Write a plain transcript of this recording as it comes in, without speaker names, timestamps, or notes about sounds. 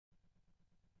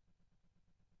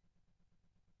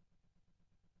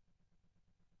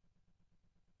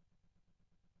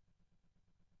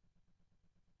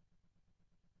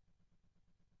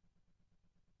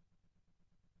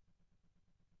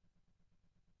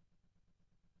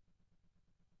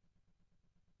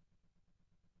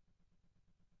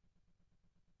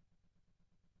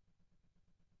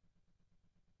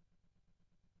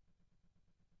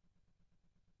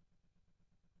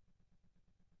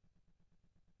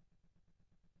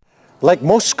Like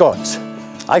most Scots,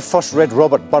 I first read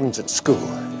Robert Burns at school.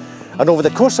 And over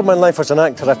the course of my life as an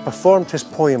actor, I've performed his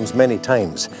poems many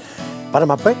times. But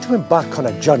I'm about to embark on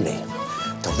a journey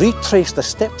to retrace the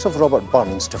steps of Robert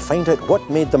Burns to find out what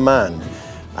made the man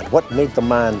and what made the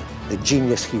man the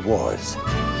genius he was.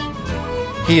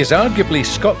 He is arguably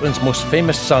Scotland's most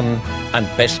famous son and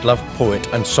best-loved poet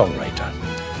and songwriter.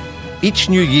 Each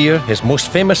new year, his most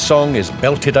famous song is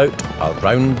belted out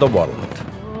around the world.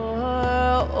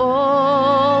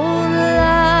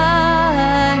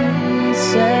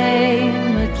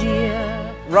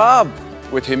 Rab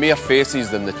would have more faces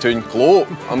than the town cloak,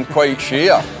 I'm quite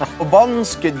sure.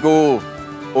 Burns could go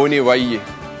any way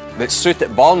that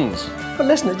suited Burns. But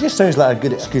listen, it just sounds like a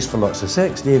good excuse for lots of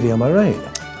sex, Davy, am I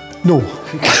right? No.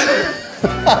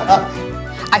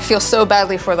 I feel so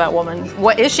badly for that woman.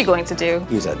 What is she going to do?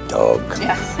 He's a dog.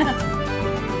 Yes.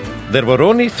 There were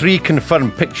only 3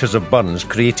 confirmed pictures of Burns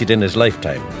created in his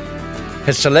lifetime.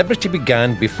 His celebrity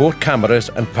began before cameras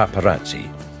and paparazzi.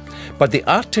 But the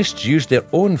artists used their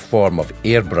own form of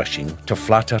airbrushing to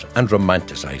flatter and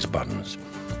romanticise Burns.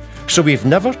 So we've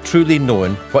never truly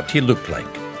known what he looked like.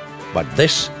 But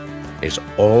this is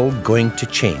all going to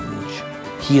change.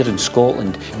 Here in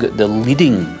Scotland, we've got the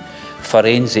leading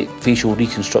forensic facial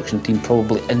reconstruction team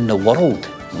probably in the world.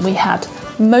 We had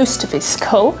most of his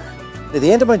skull. At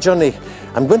the end of my journey,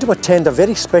 I'm going to attend a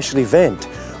very special event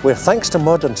where, thanks to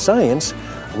modern science,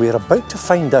 we're about to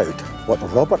find out what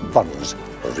Robert Burns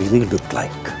really looked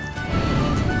like.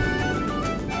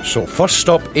 So first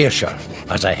stop Ayrshire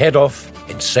as I head off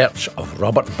in search of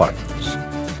Robert Burns.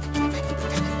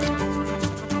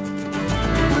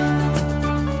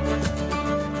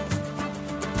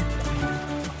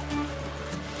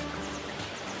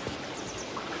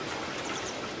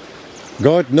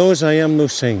 God knows I am no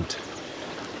saint.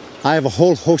 I have a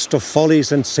whole host of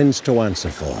follies and sins to answer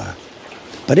for.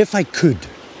 But if I could,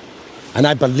 and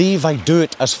I believe I do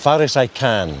it as far as I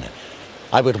can,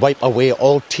 I would wipe away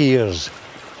all tears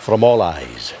from all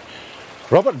eyes.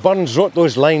 Robert Burns wrote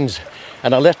those lines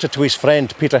in a letter to his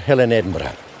friend Peter Hill in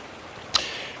Edinburgh.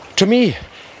 To me,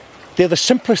 they're the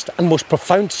simplest and most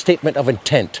profound statement of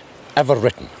intent ever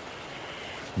written.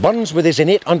 Burns, with his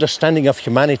innate understanding of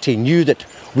humanity, knew that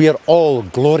we are all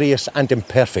glorious and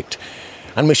imperfect,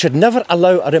 and we should never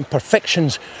allow our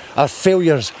imperfections, our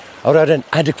failures, or our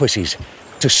inadequacies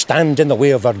to stand in the way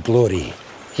of our glory.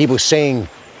 He was saying,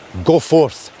 go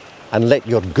forth and let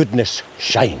your goodness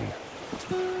shine.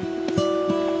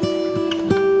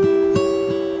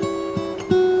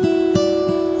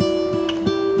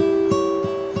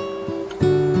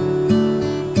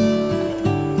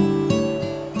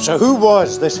 So who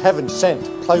was this heaven-sent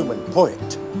ploughman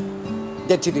poet?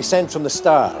 Did he descend from the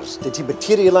stars? Did he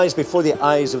materialise before the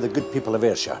eyes of the good people of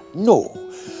Ayrshire? No.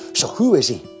 So who is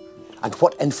he? And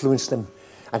what influenced him?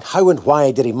 And how and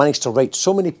why did he manage to write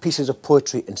so many pieces of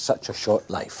poetry in such a short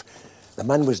life? The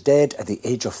man was dead at the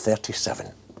age of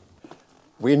 37.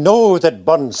 We know that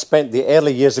Burns spent the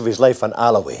early years of his life on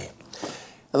Alloway.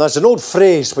 And there's an old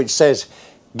phrase which says,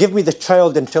 give me the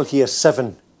child until he is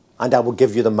 7 and I will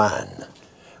give you the man.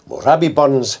 Well, Rabbie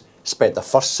Burns spent the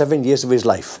first 7 years of his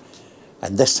life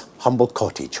in this humble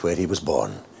cottage where he was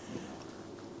born.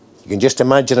 You can just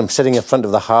imagine him sitting in front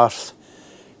of the hearth,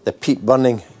 the peat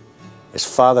burning, his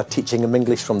father teaching him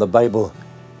English from the Bible,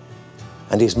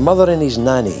 and his mother and his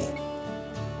nanny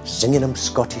singing him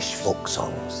Scottish folk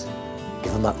songs,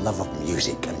 give him that love of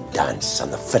music and dance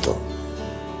and the fiddle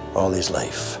all his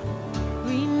life.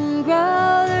 Green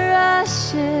grow the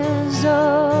rushes,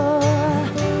 oh,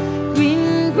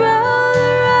 green grow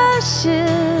the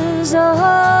rushes,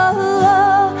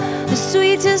 oh, the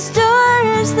sweetest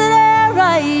hours that e'er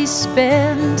I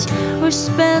spent were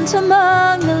spent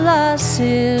among the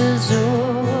lasses,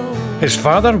 oh. His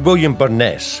father, William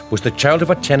Burness, was the child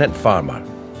of a tenant farmer,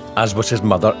 as was his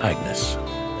mother, Agnes.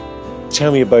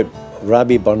 Tell me about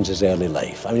Rabbie Burns' early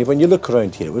life. I mean, when you look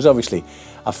around here, it was obviously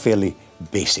a fairly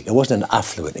basic, it wasn't an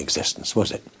affluent existence,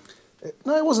 was it?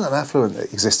 No, it wasn't an affluent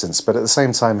existence, but at the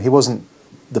same time, he wasn't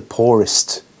the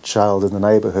poorest child in the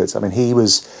neighbourhood. I mean, he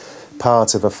was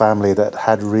part of a family that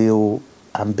had real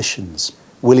ambitions.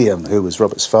 William, who was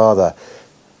Robert's father,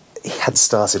 he had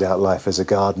started out life as a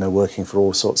gardener working for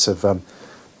all sorts of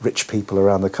rich people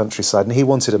around the countryside, and he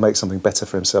wanted to make something better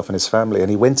for himself and his family,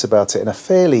 and he went about it in a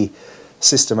fairly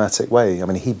systematic way. I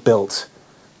mean, he built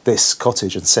this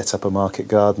cottage and set up a market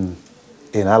garden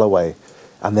in Alloway,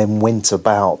 and then went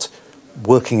about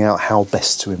working out how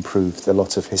best to improve the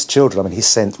lot of his children. I mean, he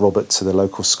sent Robert to the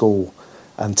local school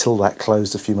until that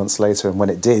closed a few months later, and when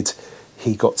it did,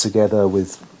 he got together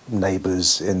with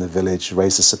neighbours in the village,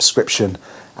 raised a subscription,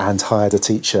 and hired a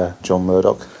teacher, John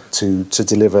Murdoch, to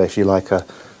deliver, if you like, a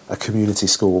community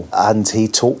school. And he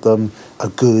taught them a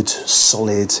good,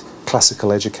 solid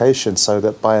classical education, so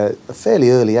that by a fairly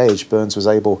early age, Burns was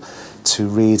able to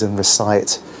read and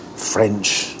recite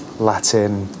French,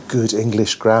 Latin, good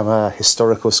English grammar,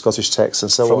 historical Scottish texts,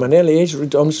 and so on. From an early age,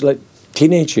 almost like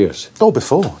teenage years. Oh,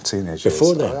 before teenage years.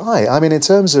 Before then. Aye. I mean, in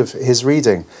terms of his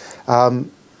reading,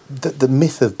 the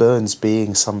myth of Burns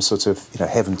being some sort of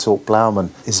heaven-taught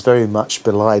ploughman is very much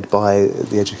belied by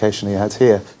the education he had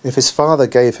here. If his father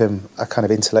gave him a kind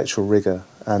of intellectual rigour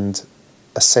and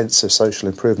a sense of social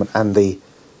improvement and the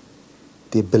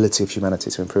ability of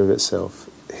humanity to improve itself,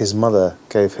 his mother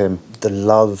gave him the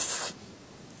love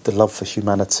for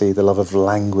humanity, the love of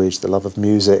language, the love of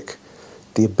music,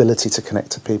 the ability to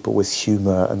connect to people with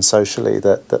humour and socially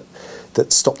that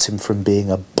stopped him from being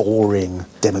a boring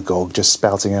demagogue just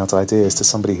spouting out ideas, to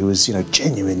somebody who was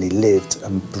genuinely lived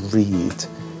and breathed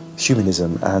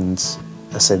humanism and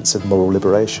a sense of moral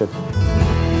liberation.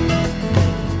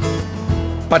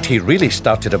 But he really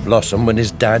started to blossom when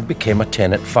his dad became a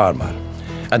tenant farmer,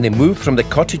 and they moved from the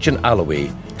cottage in Alloway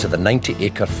to the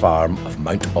 90-acre farm of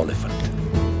Mount Oliphant.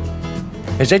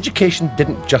 His education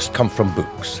didn't just come from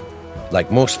books.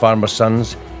 Like most farmer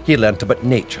sons, he learnt about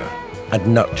nature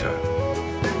and nurture.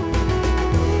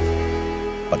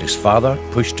 But his father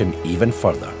pushed him even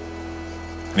further.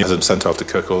 He has him sent off to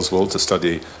Kirkoswald to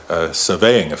study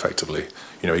surveying, effectively.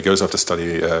 He goes off to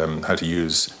study how to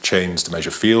use chains to measure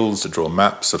fields, to draw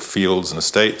maps of fields and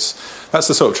estates. That's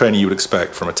the sort of training you would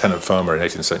expect from a tenant farmer in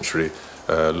 18th century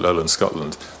lowland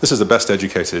Scotland. This is the best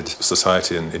educated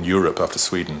society in Europe after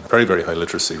Sweden. Very, very high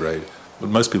literacy rate.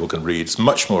 Most people can read. It's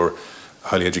much more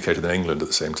highly educated than England at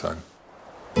the same time.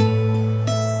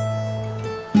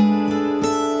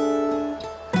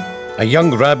 A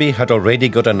young Rabbie had already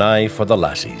got an eye for the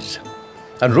lassies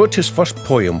and wrote his first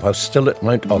poem while still at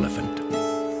Mount Oliphant.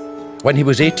 When he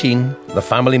was 18, the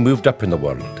family moved up in the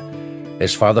world.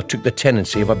 His father took the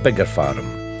tenancy of a bigger farm,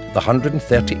 the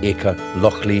 130-acre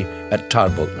Lochleigh at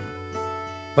Tarbolton.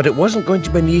 But it wasn't going to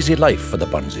be an easy life for the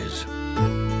Burnses.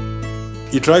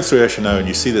 You drive through Ayrshire now and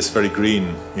you see this very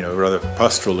green, rather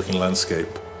pastoral-looking landscape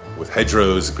with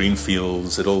hedgerows, green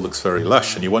fields. It all looks very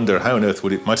lush, and you wonder how on earth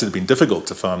might it have been difficult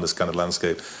to farm this kind of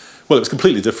landscape. Well, it was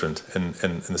completely different in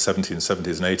the 1770s and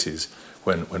 80s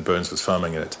when Burns was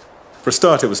farming it. For a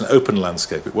start, it was an open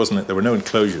landscape. There were no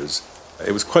enclosures.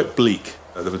 It was quite bleak.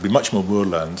 There would be much more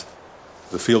moorland.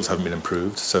 The fields haven't been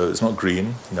improved, so it's not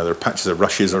green. There are patches of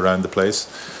rushes around the place.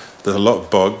 There's a lot of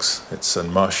bogs,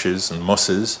 and marshes and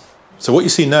mosses. So what you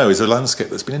see now is a landscape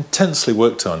that's been intensely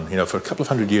worked on, for a couple of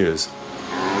 100 years.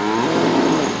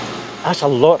 That's a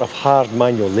lot of hard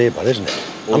manual labour, isn't it?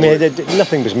 I mean,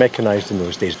 nothing was mechanised in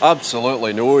those days.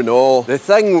 Absolutely no. The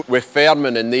thing with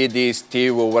farming in those days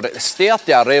too, we were at the start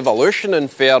of a revolution in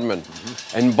farming.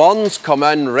 And Burns come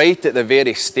in right at the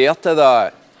very start of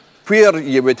that, where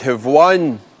you would have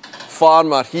one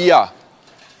farmer here,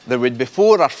 there would be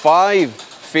 4 or 5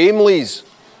 families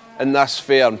in this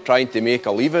farm trying to make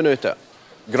a living out of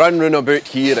it. Ground round about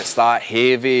here, it's that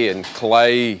heavy and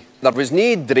clay. There was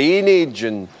no drainage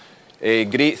and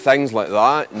great things like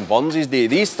that in Burns' day.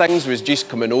 These things was just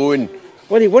coming on.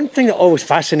 Well, the one thing that always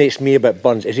fascinates me about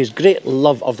Burns is his great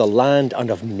love of the land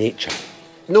and of nature.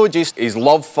 Not just his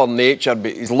love for nature,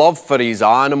 but his love for his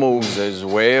animals as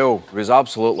well. It was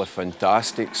absolutely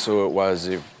fantastic, so it was.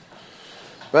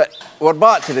 But we're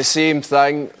back to the same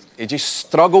thing. He just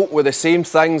struggled with the same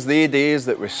things these days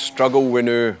that we struggle with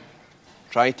now.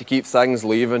 Trying to keep things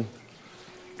living,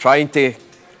 trying to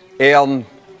earn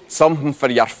something for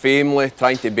your family,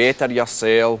 trying to better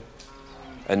yourself,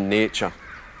 and nature.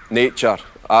 Nature,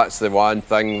 that's the one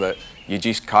thing that you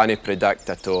just can't predict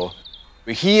at all.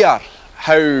 We hear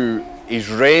how his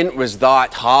rent was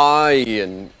that high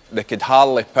and they could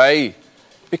hardly pay,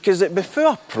 because it'd be full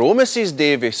of promises,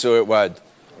 Davy, so it would.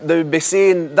 They would be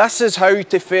saying, this is how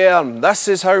to farm, this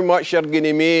is how much you're going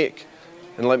to make.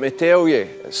 And let me tell you,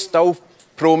 it's still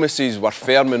promises were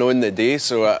farming on the day,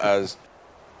 so it is.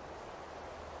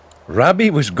 Rabbie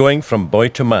was going from boy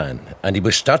to man, and he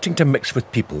was starting to mix with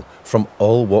people from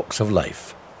all walks of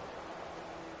life.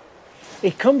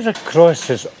 He comes across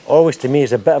as, always to me,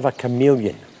 as a bit of a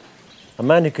chameleon. A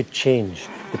man who could change,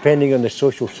 depending on the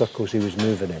social circles he was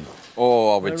moving in.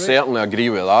 Oh, I would certainly agree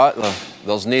with that.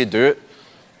 There's no doubt.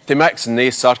 To mix in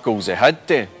these circles he had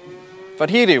to. For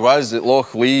here he was at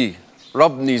Lochleigh,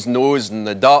 rubbing his nose in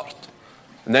the dirt,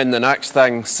 and then the next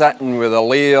thing, sitting with a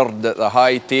laird at the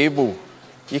high table.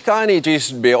 You can't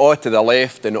just be all to the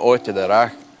left and all to the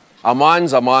right. A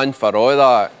man's a man for all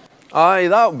that. Aye,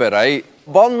 that'll be right.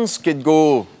 Burns could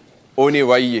go any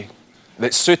way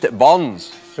that suited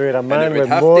Burns. For a And man it would with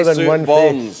have more to than suit one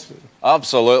Burns. face.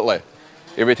 Absolutely.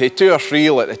 He would have 2 or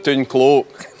 3 like the toon cloak,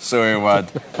 so he would.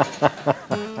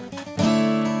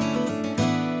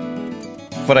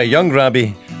 For a young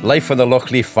Rabbie, life on the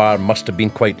Lochleaf farm must have been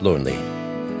quite lonely.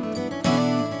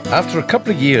 After a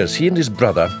couple of years, he and his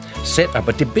brother set up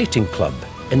a debating club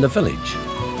in the village.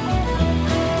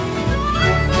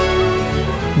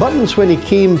 Burns, when he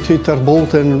came to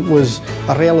Tarbolton, was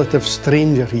a relative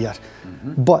stranger here.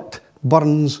 But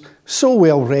Burns, so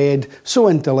well read, so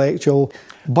intellectual,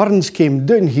 Burns came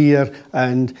down here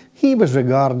and he was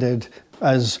regarded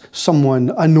as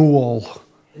someone, a know-all.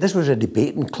 This was a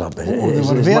debating club. they It's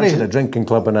were as very- much as a drinking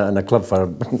club and a club for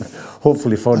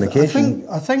hopefully fornication.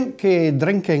 I think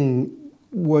drinking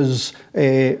was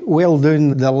well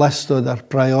down the list of their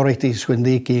priorities when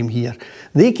they came here.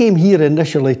 They came here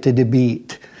initially to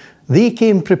debate. They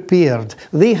came prepared.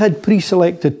 They had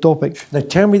pre-selected topics. Now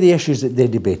tell me the issues that they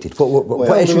debated. What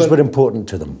Well, issues they were important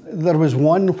to them? There was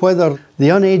one whether the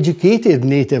uneducated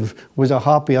native was a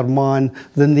happier man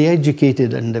than the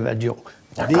educated individual.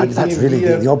 That's came really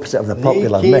here- the opposite of the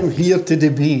popular They came myth. here to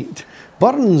debate.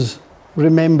 Burns,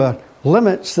 remember,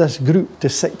 limits this group to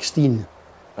 16.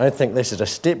 I think this is a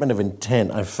statement of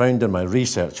intent I found in my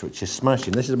research, which is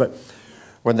smashing. This is about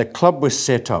when the club was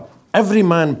set up. Every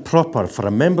man proper for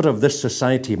a member of this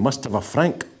society must have a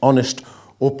frank, honest,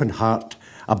 open heart,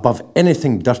 above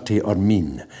anything dirty or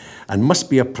mean, and must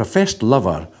be a professed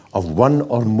lover of one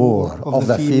or more of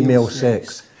the female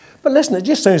sex. But listen, it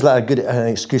just sounds like a good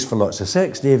excuse for lots of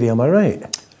sex, Davy, am I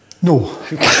right? No.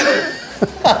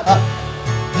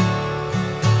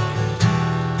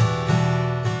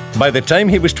 By the time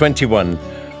he was 21,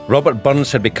 Robert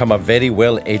Burns had become a very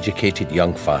well-educated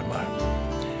young farmer.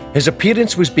 His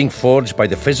appearance was being forged by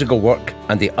the physical work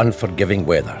and the unforgiving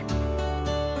weather.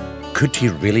 Could he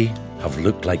really have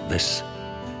looked like this?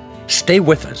 Stay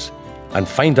with us and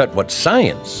find out what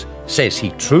science says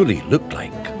he truly looked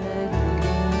like.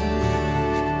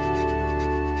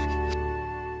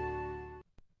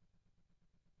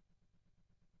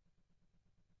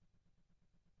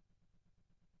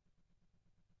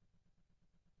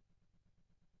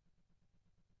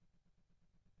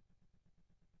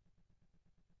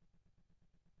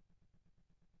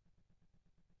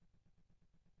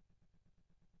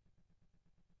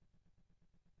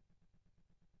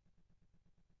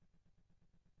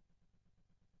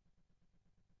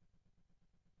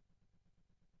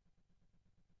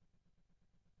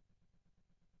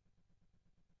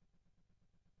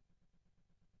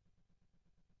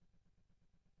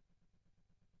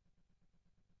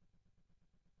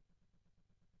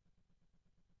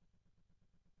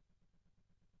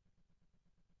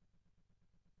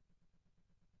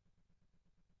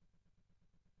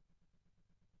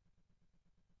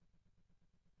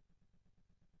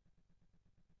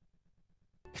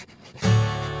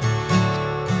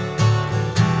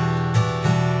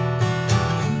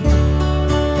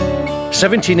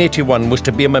 (1781) was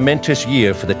to be a momentous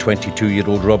year for the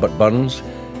 22-year-old Robert Burns.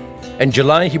 In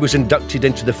July, he was inducted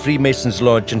into the Freemasons'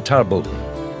 Lodge in Tarbolton.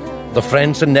 The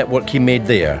friends and network he made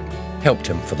there helped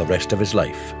him for the rest of his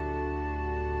life.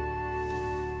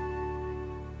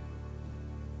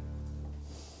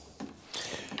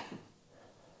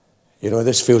 You know,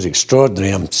 this feels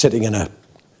extraordinary. I'm sitting in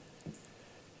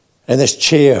this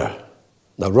chair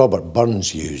that Robert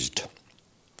Burns used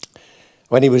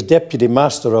when he was Deputy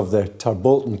Master of the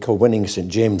Tarbolton Co-winning St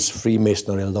James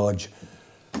Freemasonry Lodge,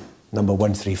 number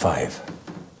 135.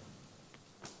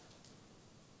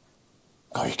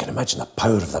 Oh, you can imagine the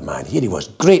power of the man. Here he was,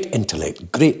 great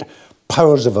intellect, great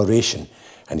powers of oration,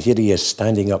 and here he is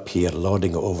standing up here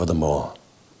lording over them all.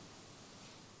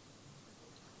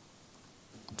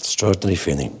 Extraordinary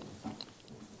feeling.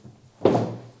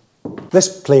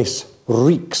 This place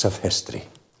reeks of history.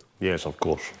 Yes, of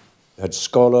course. You had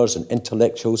scholars and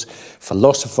intellectuals,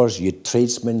 philosophers, you had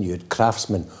tradesmen, you had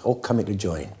craftsmen, all coming to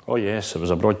join. Oh yes, it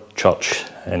was a broad church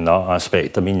in that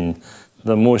aspect. I mean,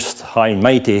 the most high and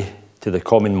mighty to the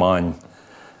common man,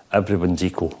 everyone's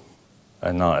equal.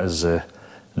 And that is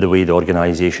the way the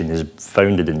organisation is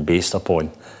founded and based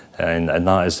upon. And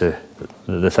that is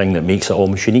the thing that makes it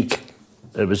almost unique.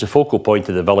 It was the focal point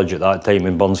of the village at that time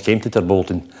when Burns came to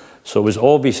Tarbolton. So it was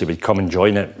obvious he would come and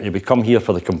join it. He would come here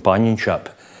for the companionship.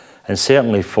 And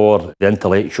certainly for the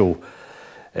intellectual,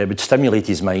 it would stimulate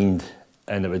his mind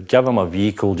and it would give him a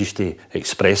vehicle just to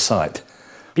express that.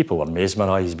 People were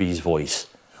mesmerised by his voice.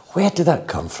 Where did that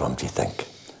come from, do you think?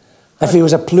 If he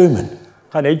was a ploughman?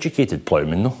 An educated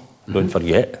ploughman, though, don't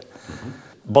forget.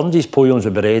 Burns's poems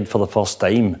would be read for the first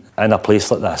time in a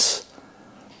place like this.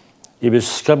 He was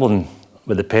scribbling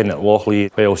with the pen at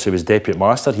Lochley whilst he was deputy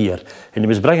master here, and he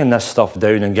was bringing this stuff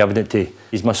down and giving it to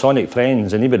his Masonic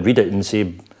friends, and he would read it and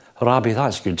say, Rabbi,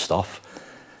 that's good stuff.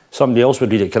 Somebody else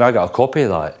would read it, can I get a copy of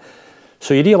that?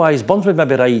 So you realise Burns would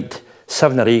maybe write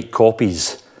 7 or 8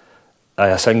 copies of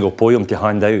a single poem to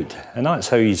hand out, and that's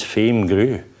how his fame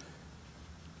grew.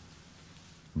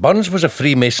 Burns was a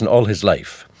Freemason all his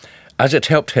life. As it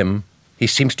helped him, he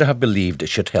seems to have believed it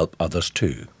should help others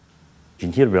too.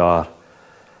 And here we are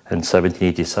in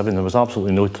 1787. There was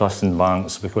absolutely no trust in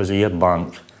banks because the Ayr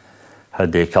Bank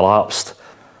had collapsed.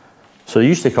 So they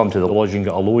used to come to the lodge and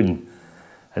get a loan,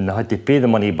 and they had to pay the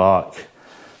money back.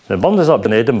 Now Burns is up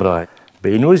in Edinburgh,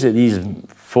 but he knows that these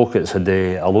folk that had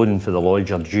a loan for the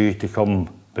lodge are due to come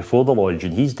before the lodge,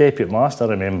 and he's deputy master,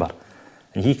 remember,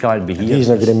 and he can't be here. He's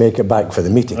not going to make it back for the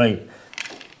meeting. Right.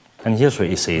 And here's what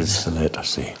he says. What's the letter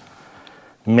say?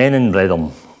 Men and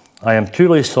brethren, I am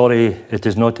truly sorry it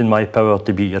is not in my power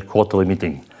to be at your quarterly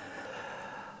meeting.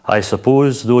 I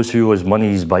suppose those who owe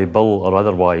monies by bill or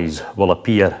otherwise will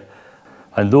appear,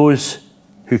 and those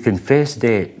who confess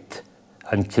debt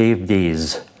and crave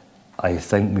days, I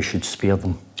think we should spare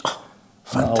them. Oh,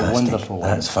 fantastic. Wonderful.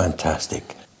 That's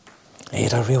fantastic. He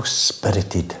had a real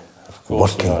spirited,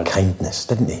 working kindness,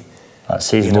 didn't he? That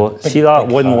says more. See that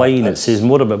one line, it says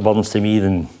more about Burns to me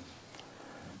than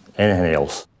anything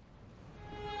else.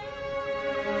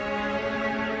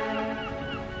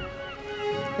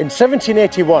 In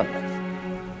 1781,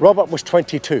 Robert was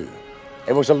 22.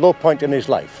 It was a low point in his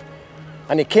life.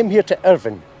 And he came here to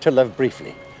Irvine to live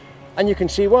briefly. And you can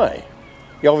see why.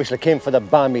 He obviously came for the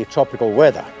balmy tropical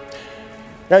weather.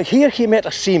 Now here he met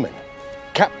a seaman,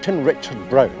 Captain Richard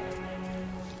Brown.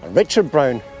 And Richard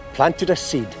Brown planted a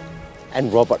seed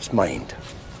in Robert's mind.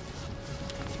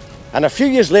 And a few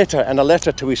years later, in a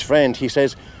letter to his friend, he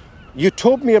says, "You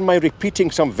told me in my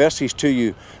repeating some verses to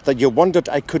you that you wondered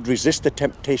I could resist the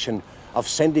temptation of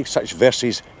sending such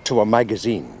verses to a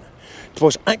magazine. It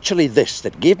was actually this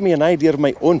that gave me an idea of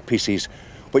my own pieces,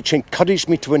 which encouraged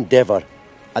me to endeavour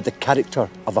at the character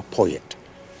of a poet."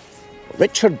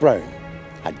 Richard Brown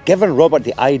had given Robert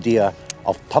the idea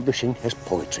of publishing his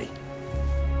poetry.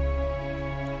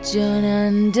 John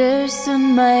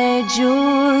Anderson, my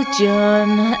Joe, John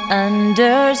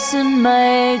Anderson,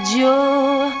 my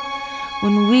Joe.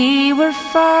 When we were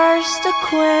first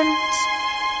acquaint,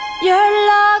 your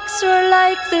locks were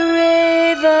like the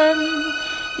raven,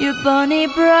 your bonny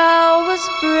brow was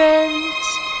brent.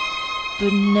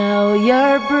 But now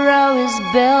your brow is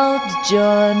belled,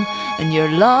 John, and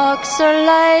your locks are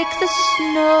like the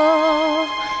snow.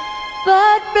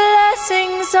 But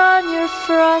blessings on your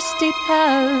frosty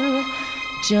pow,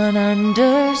 John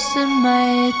Anderson,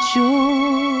 my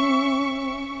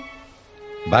Joe.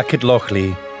 Back at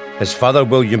Lochley, his father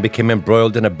William became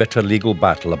embroiled in a bitter legal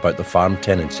battle about the farm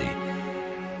tenancy.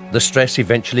 The stress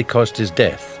eventually caused his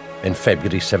death in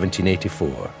February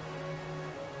 1784.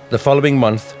 The following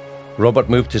month, Robert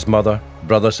moved his mother,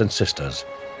 brothers and sisters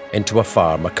into a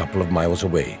farm a couple of miles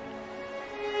away.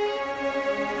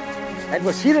 It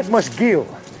was here at Musgiel,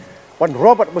 when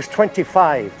Robert was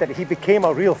 25, that he became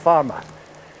a real farmer.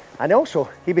 And also,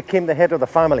 he became the head of the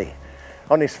family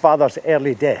on his father's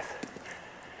early death.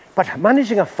 But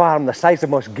managing a farm the size of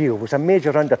Musgiel was a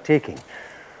major undertaking.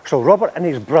 So Robert and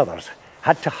his brothers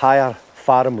had to hire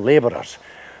farm labourers.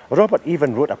 Robert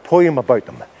even wrote a poem about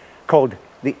them called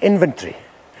The Inventory.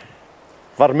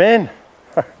 For men,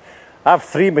 I've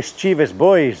 3 mischievous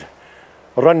boys,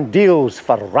 run deals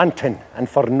for ranting and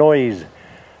for noise.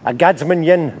 A gadsman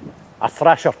yin, a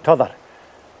thrasher t'other.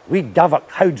 We davok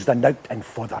houds the nout and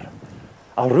fodder.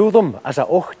 I'll rule them as I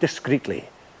och discreetly,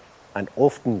 and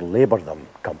often labour them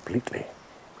completely.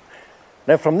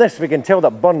 Now from this we can tell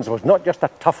that Burns was not just a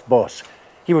tough boss,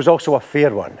 he was also a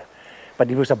fair one. But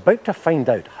he was about to find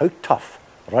out how tough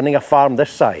running a farm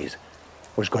this size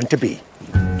was going to be.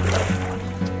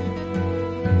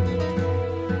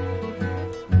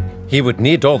 He would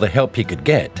need all the help he could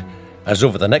get, as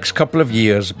over the next couple of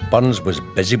years, Burns was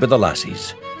busy with the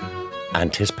lassies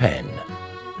and his pen.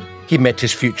 He met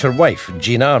his future wife,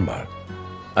 Jean Armour,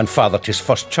 and fathered his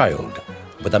first child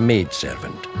with a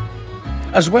maidservant,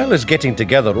 as well as getting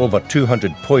together over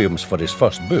 200 poems for his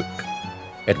first book.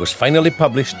 It was finally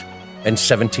published in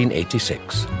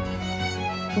 1786.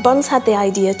 Burns had the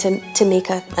idea to make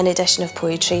an edition of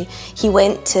poetry. He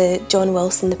went to John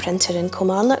Wilson, the printer in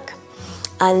Kilmarnock,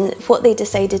 and what they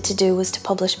decided to do was to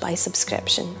publish by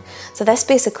subscription. So this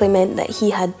basically meant that he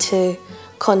had to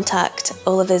contact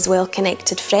all of his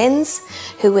well-connected friends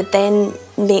who would then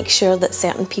make sure that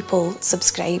certain people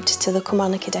subscribed to the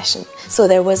Kilmarnock edition. So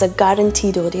there was a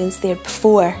guaranteed audience there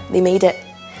before they made it.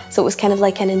 So it was kind of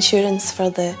like an insurance for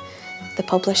the the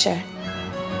publisher.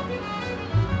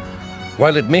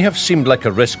 While it may have seemed like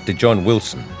a risk to John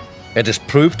Wilson, it has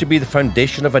proved to be the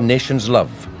foundation of a nation's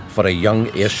love for a young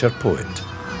Ayrshire poet.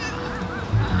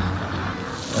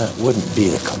 That wouldn't be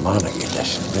the Kilmarnock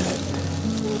edition, would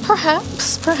it?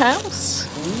 Perhaps, perhaps.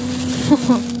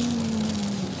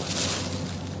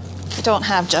 We don't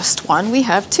have just one. We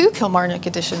have two Kilmarnock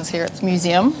editions here at the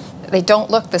museum. They don't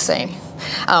look the same.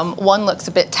 One looks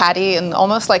a bit tatty and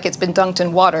almost like it's been dunked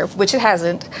in water, which it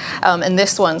hasn't. And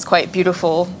this one's quite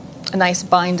beautiful, a nice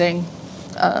binding,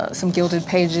 some gilded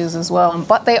pages as well.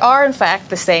 But they are, in fact,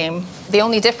 the same. The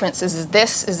only difference is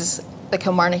this is the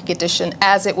Kilmarnock edition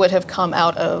as it would have come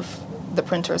out of the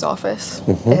printer's office.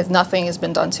 Nothing has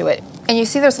been done to it. And you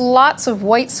see there's lots of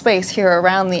white space here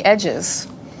around the edges.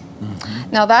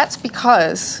 Now that's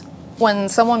because when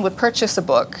someone would purchase a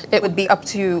book, it would be up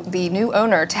to the new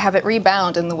owner to have it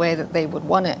rebound in the way that they would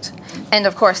want it. And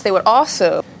of course they would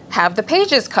also have the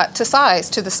pages cut to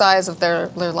the size of their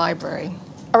library.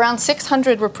 Around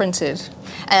 600 were printed,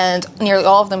 and nearly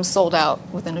all of them sold out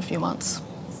within a few months.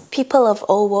 People of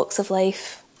all walks of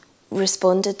life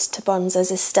responded to Burns,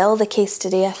 as is still the case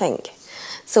today, I think.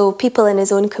 So people in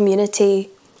his own community,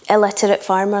 illiterate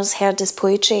farmers, heard his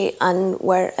poetry and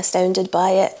were astounded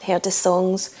by it, heard his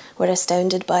songs, were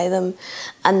astounded by them,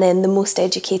 and then the most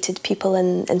educated people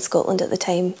in Scotland at the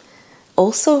time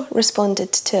also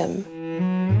responded to him.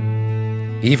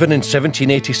 Even in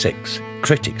 1786,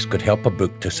 critics could help a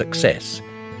book to success.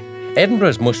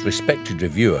 Edinburgh's most respected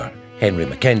reviewer, Henry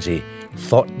Mackenzie,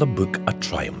 thought the book a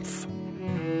triumph.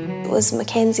 It was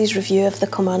Mackenzie's review of the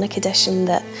Kilmarnock edition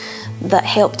that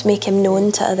helped make him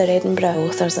known to other Edinburgh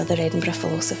authors, other Edinburgh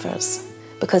philosophers,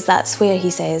 because that's where he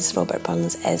says Robert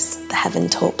Burns is the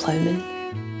heaven-taught ploughman.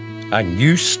 A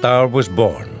new star was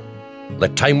born. The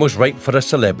time was right for a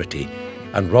celebrity,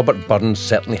 and Robert Burns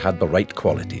certainly had the right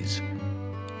qualities,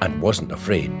 and wasn't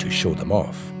afraid to show them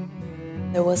off.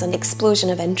 There was an explosion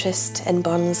of interest in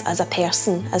Burns as a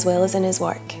person as well as in his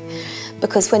work,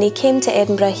 because when he came to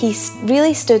Edinburgh he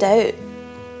really stood out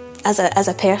as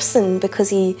a person, because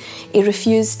he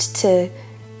refused to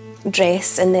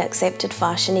dress in the accepted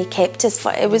fashion. He kept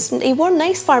he wore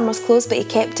nice farmer's clothes, but he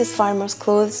kept his farmer's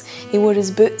clothes. He wore his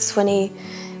boots when he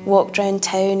walked round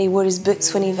town, he wore his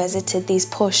boots when he visited these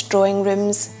posh drawing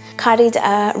rooms, carried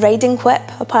a riding whip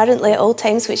apparently at all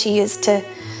times, which he used to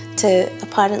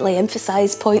apparently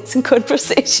emphasise points in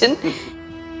conversation.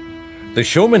 The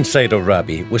showman side of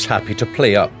Rabbie was happy to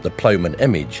play up the ploughman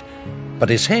image, but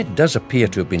his head does appear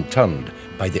to have been turned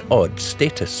by the odd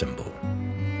status symbol.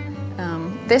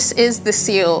 This is the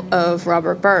seal of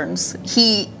Robert Burns.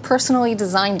 He personally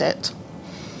designed it.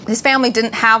 His family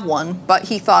didn't have one, but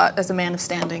he thought as a man of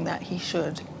standing that he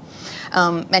should.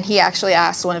 And he actually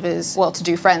asked one of his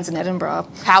well-to-do friends in Edinburgh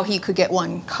how he could get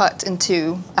one cut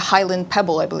into a Highland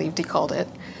pebble, I believe he called it.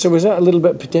 So was that a little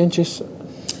bit pretentious?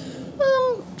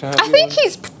 I think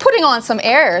he's putting on some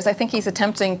airs. I think he's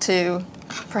attempting to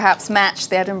perhaps match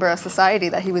the Edinburgh society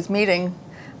that he was meeting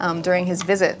during his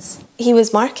visits. He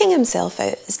was marking himself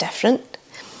out as different,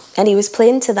 and he was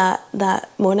playing to that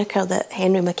moniker that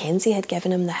Henry Mackenzie had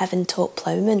given him, the heaven-taught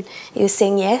ploughman. He was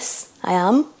saying, yes, I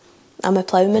am. I'm a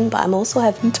ploughman, but I'm also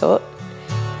heaven-taught.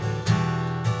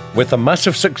 With the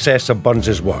massive success of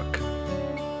Burns's work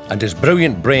and his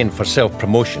brilliant brain for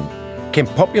self-promotion came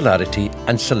popularity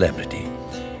and celebrity.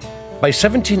 By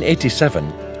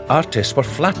 1787, artists were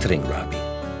flattering Rabbie.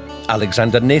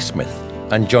 Alexander Naismith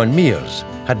and John Mears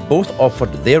had both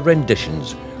offered their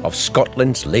renditions of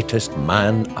Scotland's latest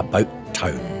man about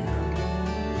town.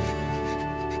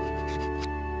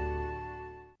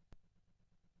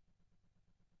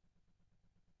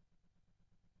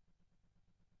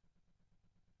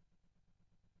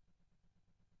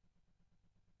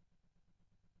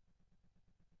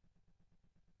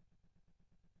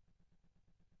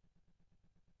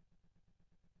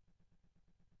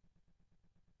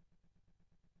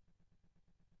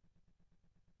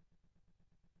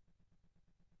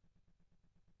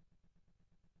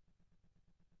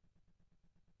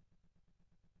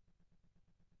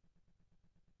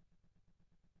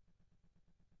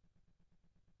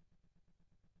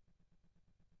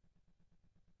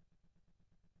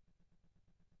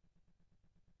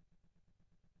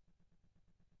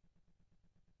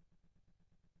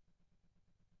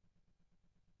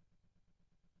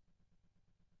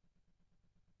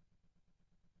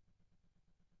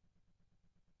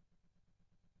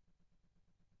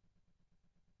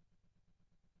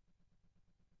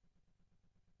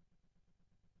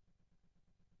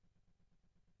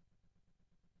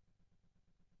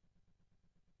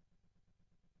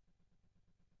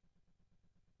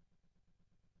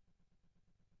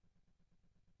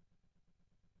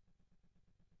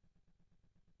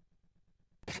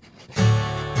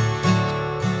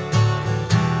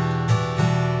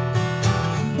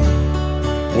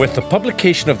 With the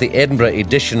publication of the Edinburgh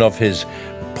edition of his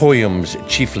poems,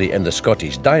 chiefly in the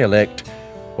Scottish dialect,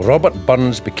 Robert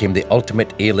Burns became the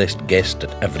ultimate A-list guest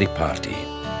at every party.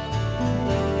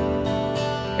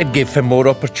 It gave him more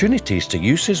opportunities to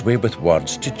use his way with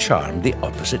words to charm the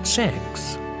opposite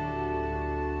sex.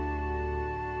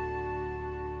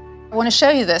 I want to show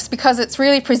you this because it's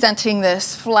really presenting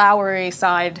this flowery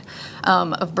side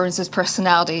of Burns's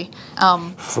personality.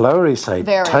 Flowery side.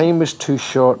 Very. Time is too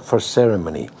short for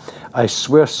ceremony. I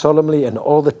swear solemnly in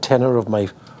all the tenor of my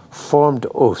formed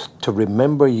oath to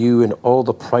remember you in all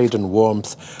the pride and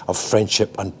warmth of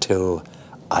friendship until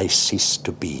I cease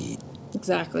to be.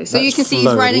 Exactly. So That's you can see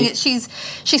flowery. he's writing it.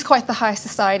 She's quite the high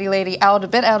society lady, a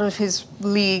bit out of his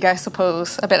league, I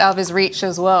suppose, a bit out of his reach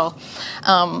as well.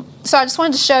 So I just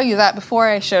wanted to show you that before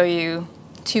I show you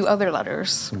two other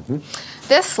letters.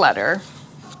 This letter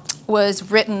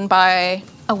was written by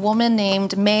a woman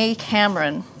named May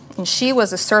Cameron, and she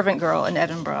was a servant girl in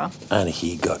Edinburgh. And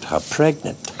he got her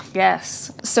pregnant.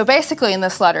 Yes. So basically in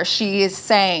this letter, she is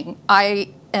saying,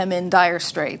 I am in dire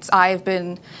straits. I've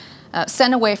been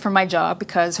sent away from my job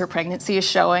because her pregnancy is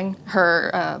showing.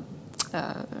 Her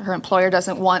employer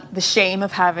doesn't want the shame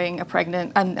of having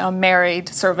a married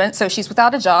servant, so she's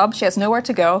without a job. She has nowhere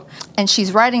to go, and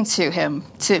she's writing to him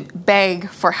to beg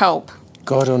for help.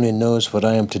 God only knows what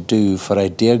I am to do, for I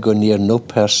dare go near no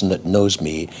person that knows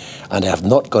me, and I have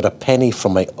not got a penny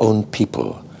from my own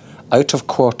people. Out of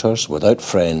quarters, without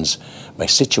friends, my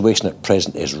situation at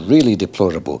present is really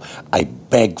deplorable. I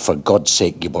beg, for God's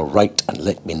sake, you will write and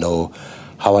let me know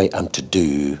how I am to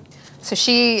do. So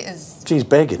she's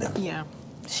begging him. Yeah.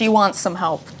 She wants some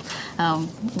help.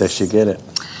 Does she get it?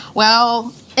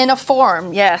 Well, in a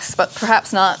form, yes, but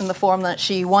perhaps not in the form that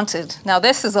she wanted. Now,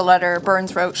 this is a letter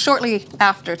Burns wrote shortly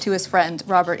after to his friend,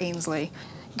 Robert Ainsley.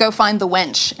 Go find the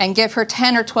wench and give her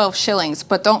 10 or 12 shillings,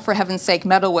 but don't for heaven's sake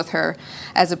meddle with her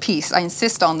as a piece. I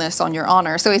insist on this on your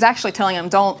honour. So he's actually telling him,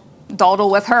 don't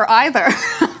dawdle with her either.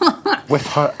 With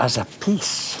her as a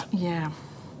piece? Yeah.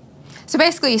 So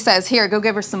basically he says, here, go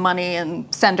give her some money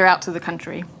and send her out to the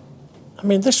country. I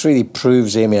mean, this really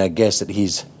proves, Amy, I guess, that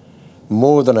he's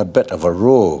more than a bit of a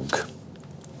rogue.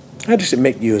 How does it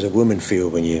make you as a woman feel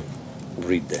when you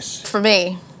read this? For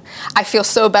me, I feel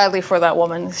so badly for that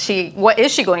woman. What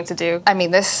is she going to do? I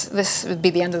mean, this would be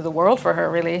the end of the world for her,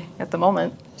 really, at the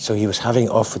moment. So he was having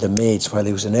it off with the maids while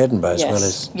he was in Edinburgh, as well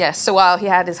as... Yes, so while he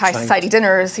had his high society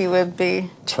dinners, he would be...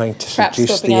 trying to perhaps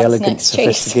seduce scoping the out his elegant, next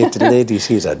chase. sophisticated ladies.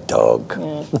 He's a dog.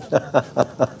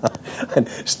 And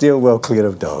still well clear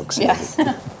of dogs. Yes.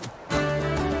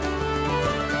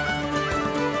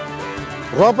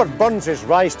 Robert Burns's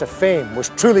rise to fame was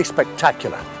truly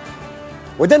spectacular.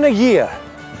 Within a year,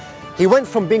 he went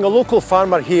from being a local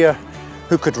farmer here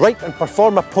who could write and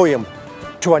perform a poem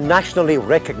to a nationally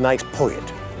recognised poet.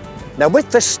 Now, with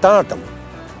this stardom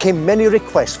came many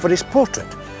requests for his portrait,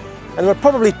 and there were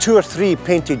probably 2 or 3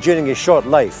 painted during his short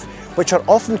life, which are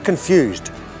often confused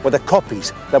with the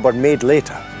copies that were made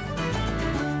later.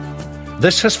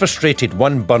 This has frustrated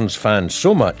one Burns fan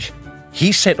so much,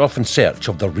 he set off in search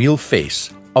of the real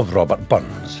face of Robert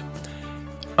Burns.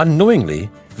 Unknowingly,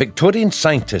 Victorian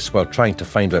scientists, while trying to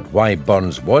find out why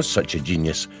Burns was such a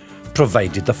genius,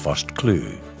 provided the first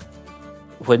clue.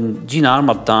 When Jean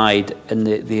Armour died and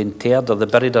they interred her, they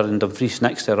buried her in Dumfries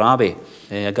next to her abbey,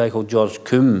 a guy called George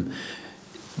Coombe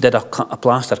did a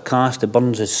plaster cast of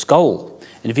Burns's skull,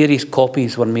 and various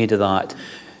copies were made of that.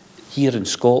 Here in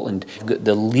Scotland, you've got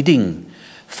the leading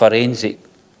forensic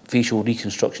facial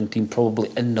reconstruction team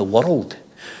probably in the world.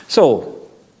 So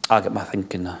I got my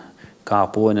thinking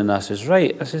cap on, and I says,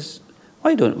 right,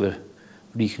 why don't we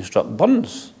reconstruct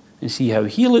Burns and see how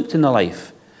he looked in the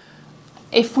life?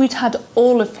 If we'd had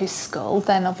all of his skull,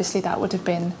 then obviously that would have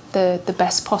been the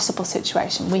best possible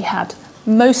situation. We had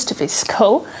most of his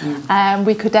skull, and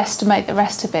we could estimate the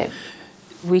rest of it.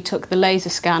 We took the laser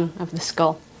scan of the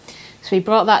skull. So we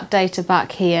brought that data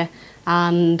back here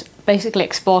and basically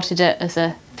exported it as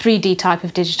a 3D type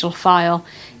of digital file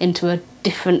into a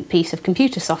different piece of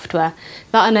computer software.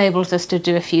 That enables us to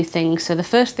do a few things. So the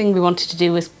first thing we wanted to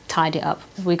do was tidy it up.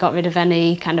 We got rid of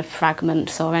any kind of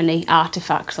fragments or any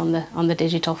artifacts on the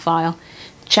digital file.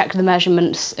 Checked the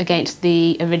measurements against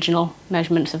the original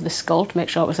measurements of the skull to make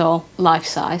sure it was all life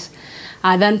size.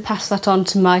 I then passed that on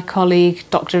to my colleague,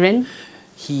 Dr. In.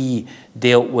 He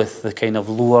dealt with the kind of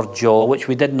lower jaw, which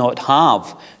we did not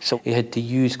have. So he had to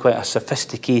use quite a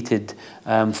sophisticated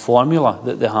formula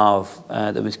that they have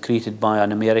that was created by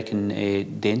an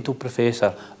American dental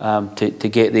professor to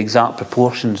get the exact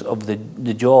proportions of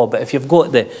the jaw. But if you've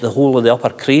got the whole of the upper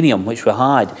cranium, which we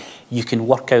had, you can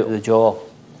work out the jaw.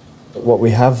 What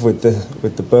we have with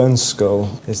the Burns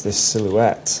skull is this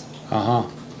silhouette.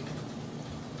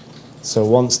 So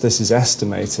once this is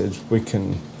estimated, we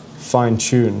can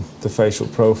fine-tune the facial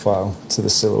profile to the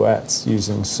silhouette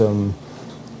using some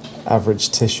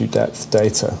average tissue depth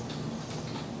data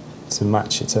to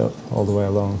match it up all the way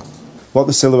along. What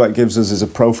the silhouette gives us is a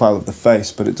profile of the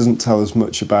face, but it doesn't tell us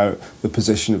much about the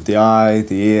position of the eye,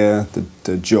 the ear,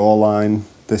 the jawline,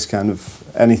 this kind of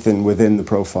anything within the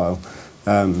profile.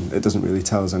 It doesn't really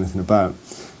tell us anything about.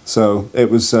 So it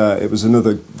was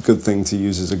another good thing to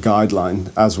use as a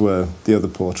guideline, as were the other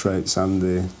portraits and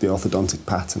the orthodontic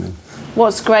patterning.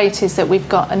 What's great is that we've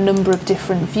got a number of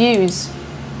different views,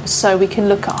 so we can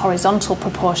look at horizontal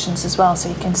proportions as well, so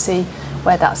you can see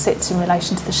where that sits in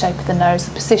relation to the shape of the nose,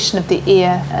 the position of the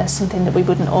ear, something that we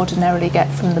wouldn't ordinarily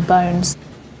get from the bones.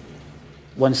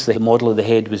 Once the model of the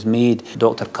head was made,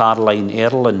 Dr. Caroline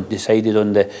Erlin decided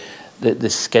on the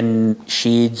skin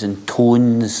shades and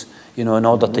tones, you know, in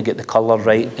order to get the colour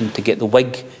right and to get the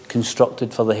wig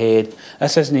constructed for the head.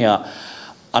 This isn't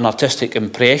an artistic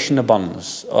impression of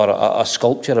Burns or a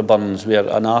sculpture of Burns where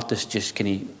an artist just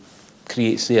kind of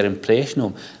creates their impression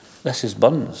of him. This is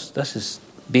Burns. This is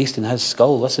based in his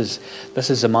skull. This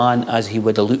is a man as he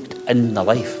would have looked in the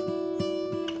life.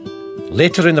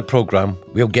 Later in the programme,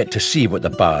 we'll get to see what the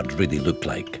bard really looked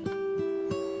like.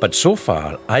 But so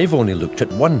far, I've only looked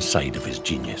at one side of his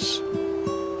genius.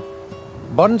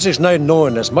 Burns is now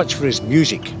known as much for his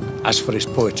music as for his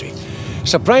poetry.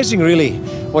 Surprising, really,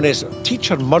 when his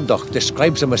teacher Murdoch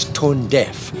describes him as tone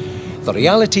deaf. The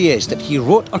reality is that he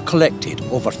wrote or collected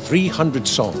over 300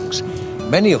 songs,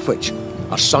 many of which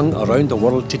are sung around the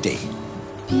world today.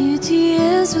 Beauty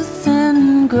is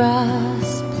within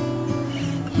grasp.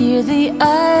 Hear the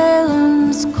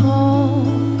islands call.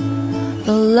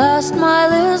 The last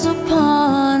mile is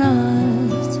upon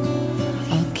us.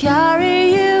 I'll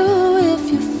carry you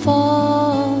if you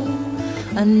fall.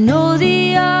 I know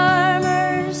the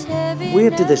armor's heavy.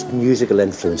 Where did this musical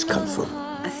influence come from?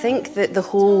 I think that the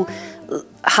whole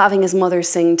having his mother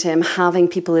sing to him, having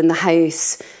people in the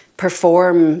house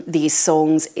perform these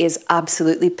songs is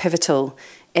absolutely pivotal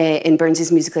in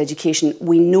Burns's musical education.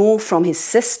 We know from his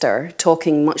sister,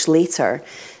 talking much later,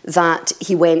 that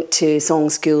he went to song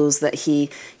schools, that he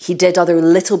did other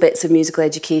little bits of musical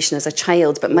education as a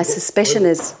child, but my suspicion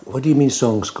is... What do you mean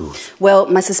song schools? Well,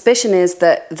 my suspicion is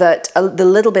that the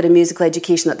little bit of musical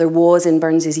education that there was in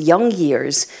Burns's young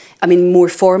years, I mean more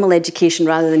formal education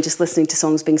rather than just listening to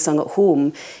songs being sung at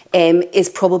home, is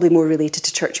probably more related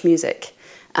to church music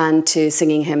and to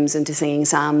singing hymns and to singing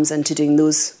psalms and to doing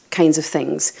those kinds of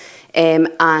things.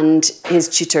 And his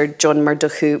tutor, John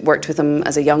Murdoch, who worked with him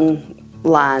as a young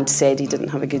lad, said he didn't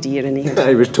have a good ear and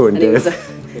he was tone deaf. He was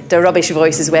a rubbish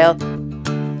voice as well.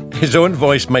 His own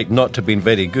voice might not have been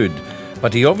very good,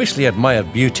 but he obviously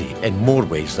admired beauty in more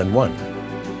ways than one.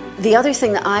 The other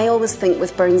thing that I always think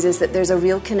with Burns is that there's a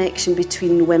real connection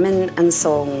between women and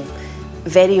song.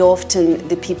 Very often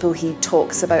the people he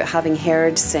talks about having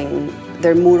heard sing,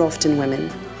 they're more often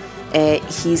women.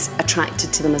 He's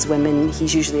attracted to them as women.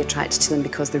 He's usually attracted to them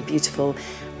because they're beautiful.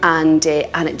 And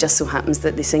it just so happens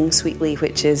that they sing sweetly,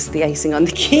 which is the icing on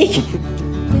the cake.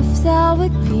 If thou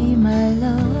would be my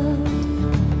love,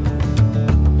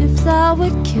 if thou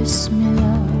would kiss me,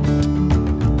 love.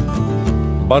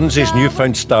 Burns's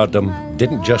newfound stardom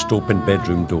didn't just open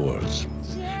bedroom doors.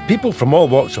 People from all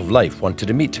walks of life wanted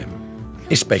to meet him,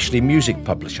 especially music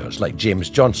publishers like James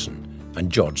Johnson and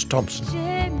George Thompson.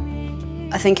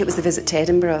 I think it was the visit to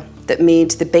Edinburgh that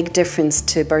made the big difference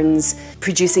to Burns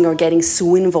producing or getting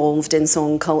so involved in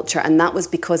song culture, and that was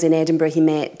because in Edinburgh he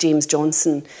met James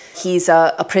Johnson. He's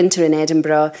a printer in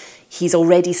Edinburgh. He's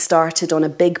already started on a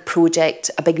big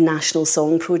project, a big national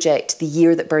song project, the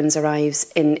year that Burns arrives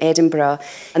in Edinburgh.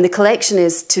 And the collection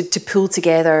is to pull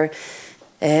together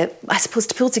I suppose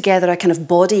to pull together a kind of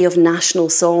body of national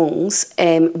songs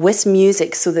with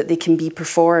music so that they can be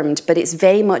performed, but it's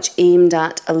very much aimed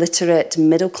at a literate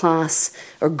middle class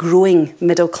or growing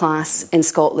middle class in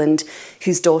Scotland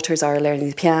whose daughters are learning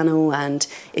the piano. And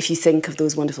if you think of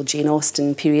those wonderful Jane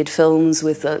Austen period films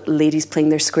with ladies playing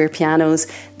their square pianos,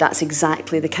 that's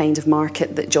exactly the kind of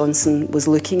market that Johnson was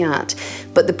looking at.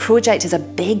 But the project is a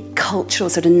big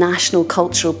cultural, sort of national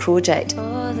cultural project.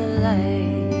 Oh, the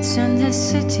lights in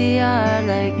this city are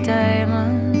like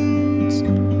diamonds.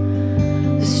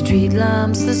 The street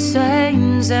lamps, the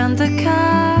signs and the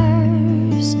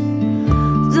cars.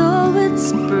 Though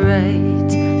it's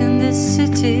bright in this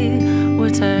city,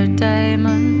 what are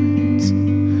diamonds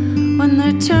when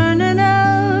they're turning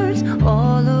out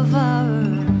all of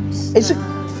ours? Is it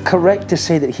correct to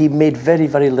say that he made very,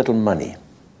 very little money?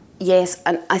 Yes,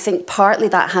 and I think partly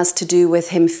that has to do with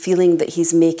him feeling that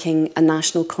he's making a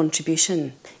national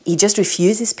contribution. He just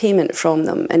refuses payment from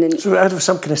them. So out of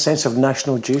some kind of sense of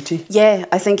national duty? Yeah,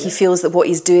 I think he feels that what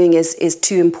he's doing is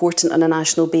too important on a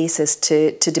national basis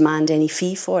to demand any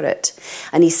fee for it.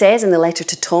 And he says in the letter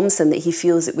to Thomson that he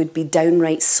feels it would be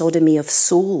downright sodomy of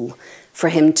soul for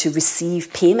him to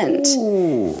receive payment.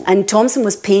 Ooh. And Thomson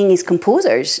was paying his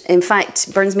composers. In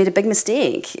fact, Burns made a big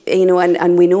mistake, you know,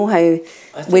 and we know how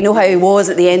he was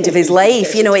at the end of his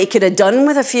life. You know, he could have done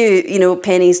with a few, you know,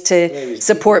 pennies to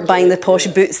support buying the posh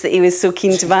boots that he was so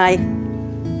keen to buy.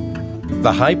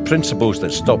 The high principles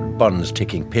that stopped Burns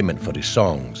taking payment for his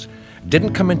songs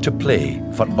didn't come into play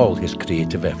for all his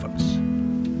creative efforts.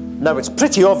 Now, it's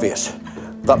pretty obvious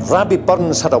that Rabbie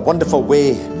Burns had a wonderful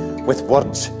way with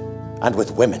words and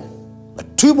with women, the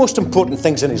two most important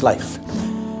things in his life.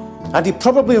 And he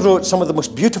probably wrote some of the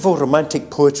most beautiful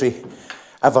romantic poetry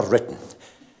ever written.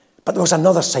 But there was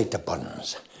another side to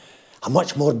Burns, a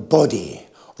much more bawdy,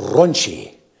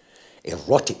 raunchy,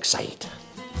 erotic side.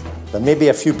 There may be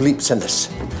a few bleeps in this.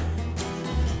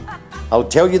 I'll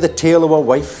tell you the tale of a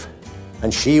wife,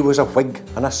 and she was a Whig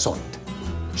and a sont.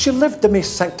 She lived the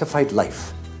most sanctified life,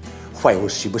 while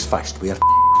she was fast with her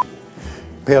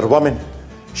Poor woman,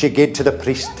 she gaed to the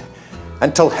priest,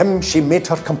 and till him she made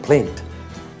her complaint.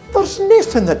 There's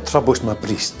naething that troubles my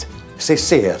breast, sae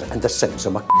sair and the sins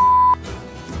of my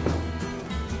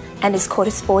In his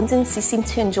correspondence, he seemed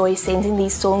to enjoy sending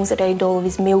these songs around all of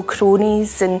his male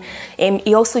cronies, and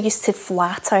he also used to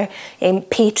flatter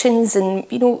patrons and,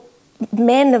 you know,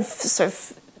 men of sort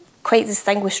of quite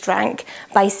distinguished rank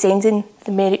by sending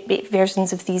the merit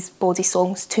versions of these bawdy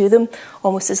songs to them,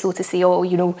 almost as though to say, oh,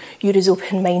 you know, you're as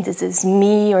open-minded as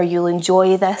me, or you'll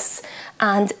enjoy this.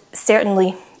 And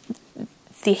certainly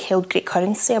they held great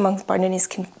currency amongst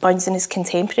Burns and his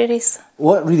contemporaries.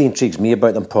 What really intrigues me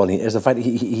about them, Pauline, is the fact that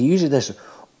he uses this,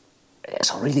 it's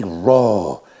a really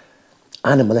raw,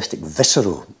 animalistic,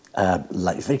 visceral,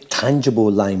 like very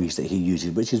tangible language that he uses,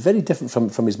 which is very different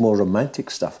from his more romantic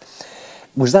stuff.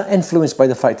 Was that influenced by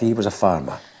the fact that he was a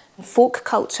farmer? Folk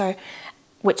culture,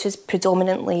 which is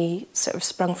predominantly sort of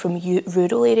sprung from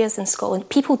rural areas in Scotland,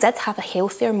 people did have a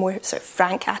healthier, more sort of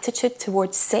frank attitude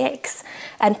towards sex,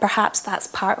 and perhaps that's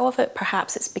part of it.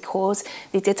 Perhaps it's because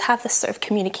they did have this sort of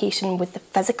communication with the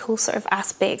physical sort of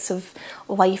aspects of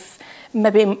life,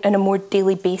 maybe on a more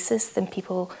daily basis than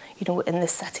people, you know, in the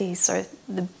cities or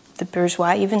the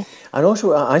bourgeois even. And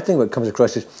also, I think what comes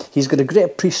across is he's got a great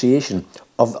appreciation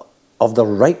of the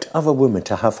right of a woman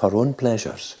to have her own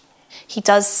pleasures. He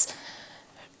does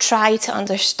try to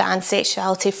understand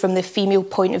sexuality from the female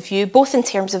point of view, both in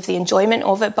terms of the enjoyment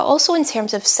of it, but also in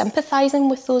terms of sympathising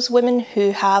with those women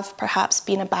who have perhaps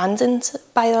been abandoned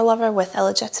by their lover with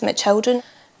illegitimate children.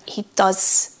 He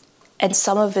does, in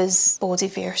some of his bawdy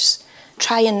verse,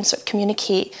 try and sort of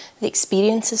communicate the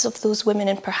experiences of those women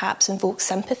and perhaps invoke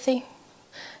sympathy.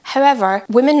 However,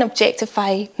 women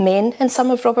objectify men in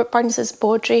some of Robert Burns's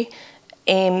bawdry.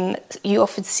 You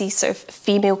often see sort of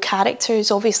female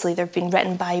characters. Obviously, they've been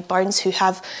written by Burns who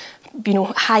have, you know,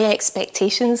 high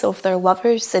expectations of their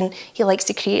lovers, and he likes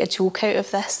to create a joke out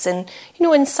of this. And, you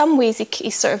know, in some ways, he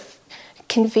sort of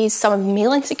conveys some of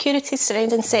male insecurities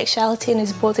surrounding sexuality in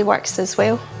his bawdy works as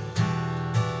well.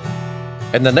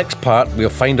 In the next part, we'll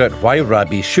find out why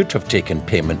Rabbie should have taken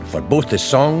payment for both his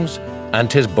songs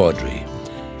and his bawdry,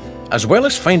 as well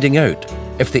as finding out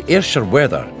if the Ayrshire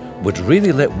weather would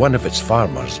really let one of its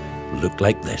farmers look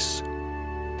like this.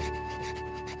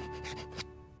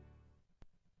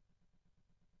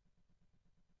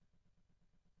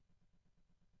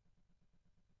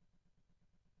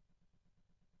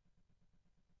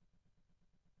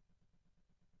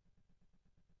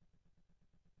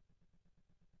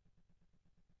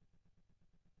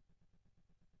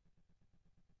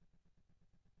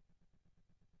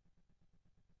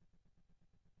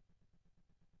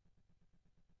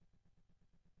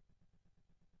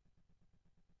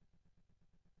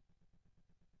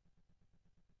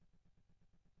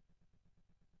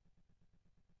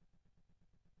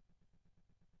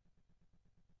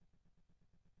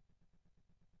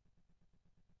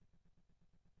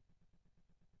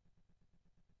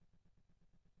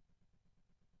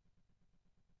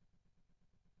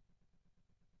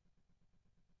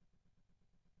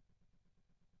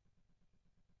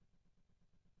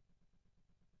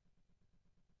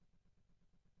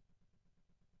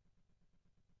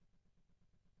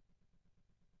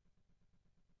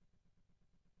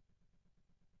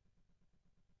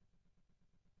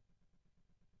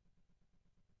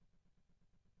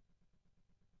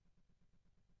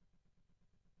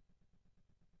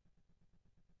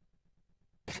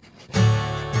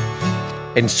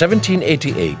 In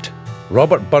 1788,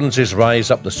 Robert Burns's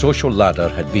rise up the social ladder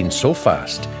had been so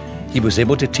fast, he was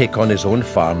able to take on his own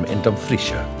farm in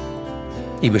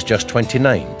Dumfriesshire. He was just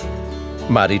 29,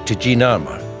 married to Jean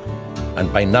Armour,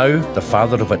 and by now the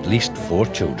father of at least 4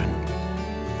 children.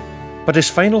 But his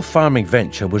final farming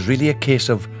venture was really a case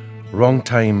of wrong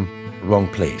time, wrong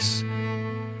place.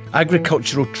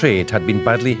 Agricultural trade had been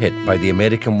badly hit by the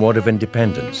American War of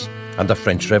Independence and the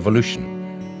French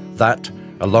Revolution. That,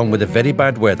 along with the very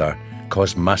bad weather,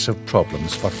 caused massive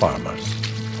problems for farmers.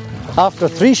 After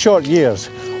 3 short years,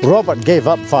 Robert gave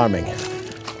up farming.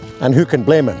 And who can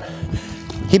blame him?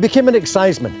 He became an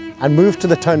exciseman and moved to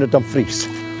the town of Dumfries.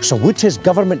 So would his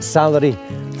government salary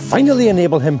finally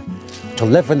enable him to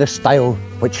live in the style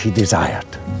which he desired?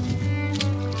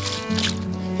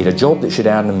 He had a job that should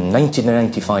earn him £90 to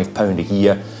 £95 a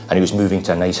year, and he was moving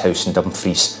to a nice house in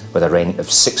Dumfries with a rent of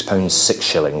 £6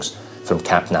 6 from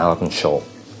Captain Ardenshall.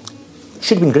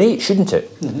 Should have been great, shouldn't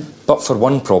it? But for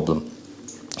one problem.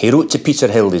 He wrote to Peter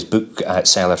Hill, his book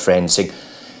seller friend, saying,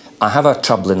 "I have a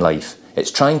trouble in life. It's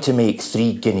trying to make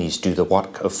 3 guineas do the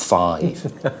work of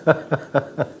 5.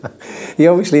 He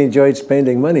obviously enjoyed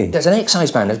spending money. As an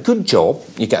exciseman, a good job,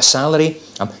 you get a salary,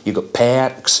 you got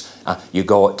perks, you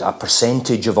got a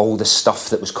percentage of all the stuff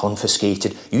that was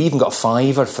confiscated, you even got a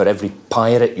 £5 for every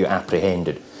pirate you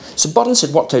apprehended. So Burns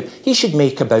had worked out he should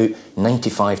make about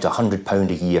 £95 to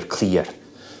 £100 a year clear.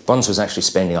 Burns was actually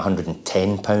spending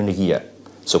 £110 a year.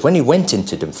 So when he went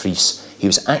into Dumfries, he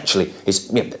was actually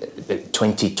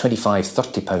 20, 25,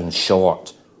 £30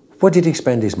 short. What did he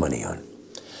spend his money on?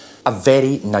 A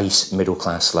very nice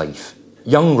middle-class life.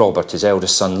 Young Robert, his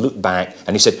eldest son, looked back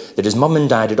and he said that his mum and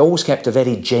dad had always kept a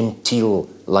very genteel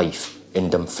life in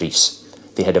Dumfries.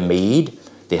 They had a maid,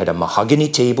 they had a mahogany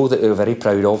table that they were very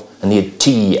proud of, and they had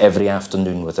tea every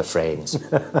afternoon with their friends.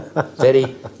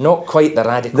 Very, not quite the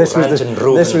radical rant and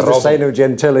rove. This was the sign of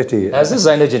gentility. That's the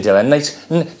sign of gentility. Nice,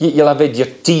 you'll have had your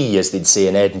tea, as they'd say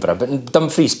in Edinburgh, but in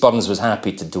Dumfries, Burns was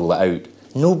happy to dole it out.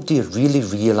 Nobody really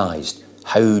realised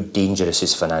how dangerous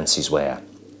his finances were.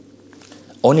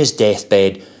 On his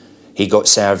deathbed, he got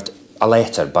served a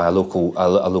letter by a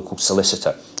local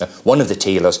solicitor. One of the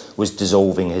tailors was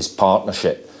dissolving his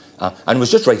partnership and was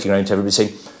just writing around to everybody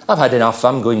saying, "I've had enough,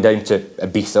 I'm going down to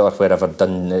Ibiza or wherever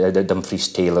Dumfries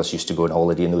tailors used to go on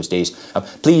holiday in those days.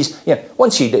 Please,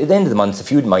 once at the end of the month,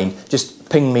 if you would mind, just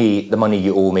ping me the money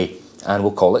you owe me and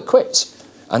we'll call it quits."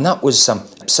 And that was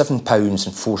 £7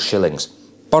 and 4 shillings.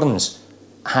 Burns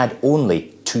had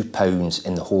only £2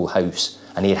 in the whole house,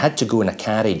 and he had to go in a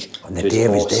carriage on the day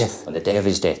of his death. On the day of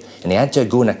his death, and he had to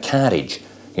go in a carriage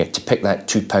to pick that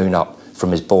 £2 up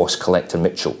from his boss, Collector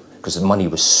Mitchell, because the money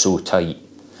was so tight.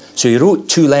 So he wrote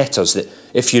 2 letters that,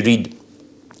 if you read,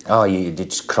 you'd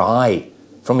just cry.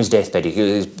 From his deathbed,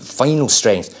 his final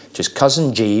strength to his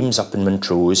cousin James up in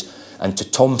Montrose and to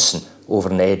Thompson over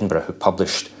in Edinburgh, who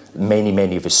published many,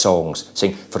 many of his songs,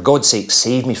 saying, "For God's sake,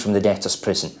 save me from the debtor's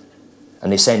prison."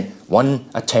 And they sent one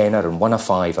a tenner and one a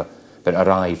 £5, but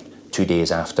arrived 2 days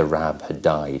after Rab had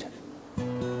died.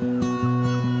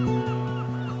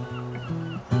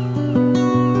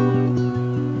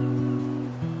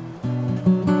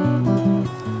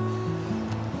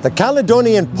 The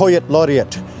Caledonian Poet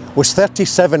Laureate was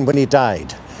 37 when he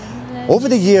died. Over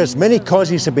the years, many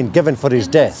causes have been given for his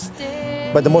death,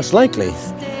 but the most likely,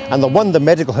 and the one the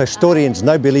medical historians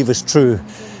now believe is true,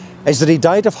 is that he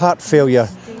died of heart failure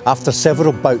after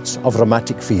several bouts of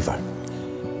rheumatic fever.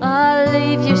 I'll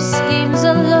leave your schemes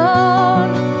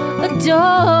alone,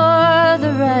 adore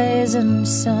the rising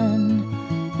sun,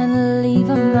 and leave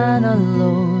a man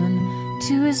alone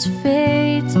to his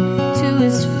fate, to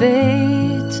his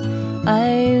fate.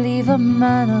 I leave a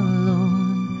man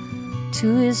alone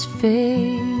to his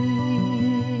fate.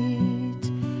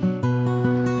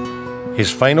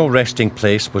 His final resting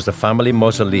place was the family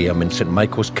mausoleum in St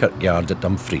Michael's Kirkyard at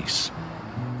Dumfries.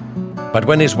 But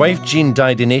when his wife Jean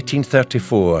died in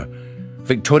 1834,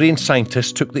 Victorian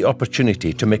scientists took the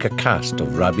opportunity to make a cast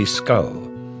of Raby's skull.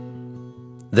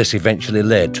 This eventually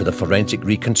led to the forensic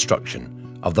reconstruction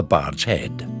of the bard's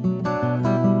head.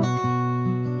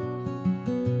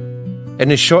 In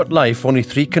his short life, only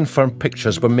 3 confirmed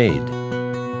pictures were made.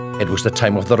 It was the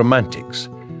time of the Romantics,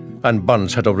 and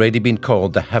Burns had already been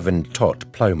called the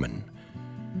heaven-taught ploughman.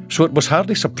 So it was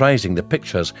hardly surprising the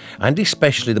pictures, and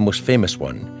especially the most famous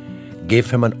one, gave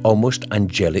him an almost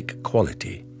angelic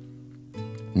quality.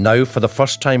 Now, for the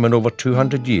first time in over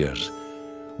 200 years,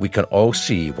 we can all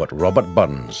see what Robert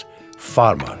Burns,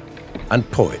 farmer and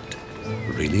poet,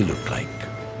 really looked like.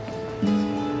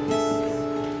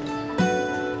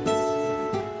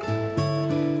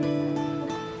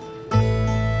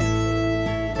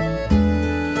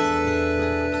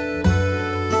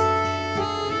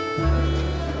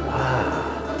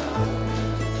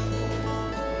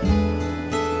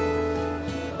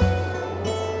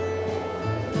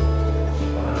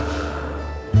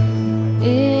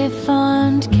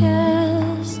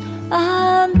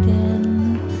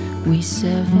 we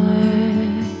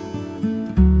sever.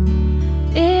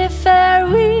 If there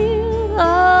will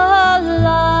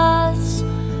last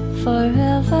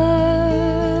forever,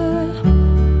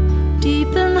 deep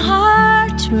in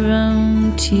heart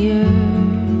round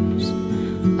tears,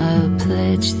 I'll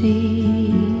pledge thee.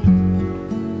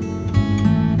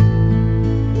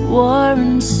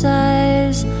 Warm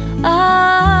sighs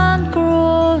and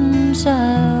groans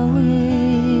I'll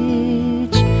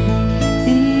wage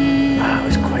thee. Wow,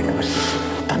 it was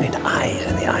stunning eyes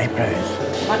and the eyebrows.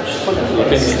 Much funner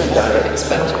face than I would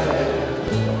expect.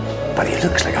 But he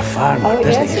looks like a farmer, Oh,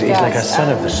 doesn't yes, he? he He's like a does. son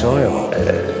of the soil.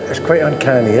 It's quite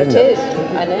uncanny, isn't It it? is.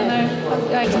 I know.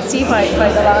 I can see why the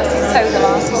lassies, how the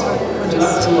lassies were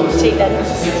just taken in.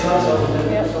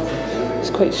 Yeah. It's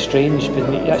quite strange, but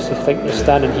you actually think they're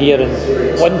standing here, and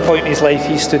at one point in his life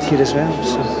he stood here as well,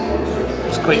 so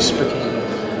it's quite spooky.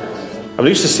 I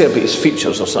used to say about his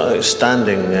features, there's sort of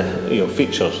outstanding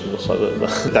features. There's sort of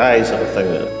the eyes are the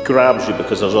thing that grabs you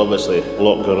because there's obviously a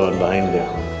lot going on behind there.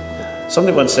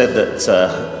 Somebody once said that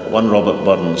one Robert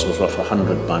Burns was worth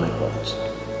 100 Bannockburns,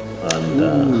 and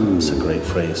it's a great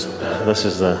phrase. This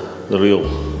is the real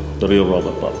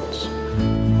Robert Burns.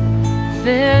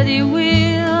 Fare thee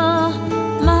well,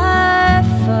 my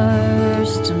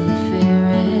first and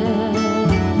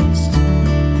fairest.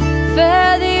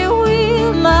 Fare thee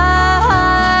well,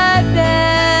 my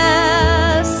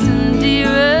best and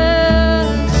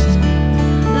dearest.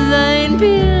 Thine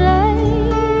be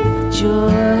like joy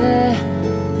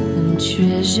and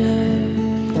treasure.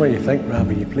 What do you think, Rob?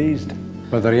 Are you pleased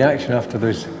with the reaction after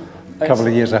those couple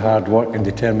of years of hard work and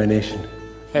determination?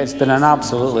 It's been an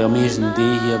absolutely amazing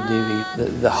day here, Davey.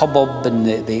 The hubbub and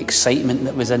the excitement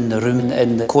that was in the room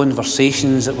and the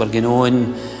conversations that were going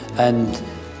on, and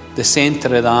the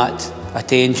centre of that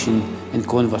attention and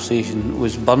conversation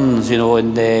was Burns,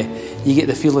 and you get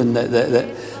the feeling that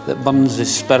Burns'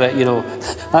 spirit,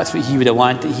 that's what he would have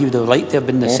wanted. He would have liked to have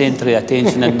been the centre of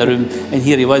attention in the room, and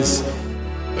here he was.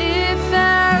 If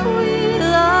there will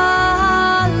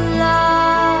last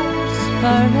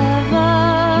forever.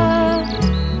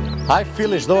 I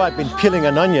feel as though I've been peeling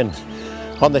an onion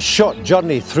on the short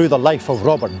journey through the life of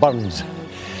Robert Burns,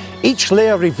 each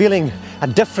layer revealing a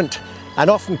different and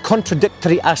often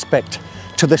contradictory aspect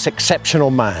to this exceptional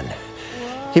man.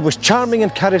 He was charming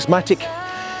and charismatic,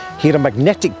 he had a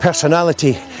magnetic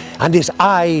personality, and his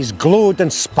eyes glowed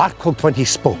and sparkled when he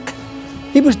spoke.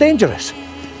 He was dangerous.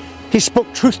 He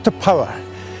spoke truth to power.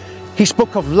 He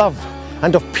spoke of love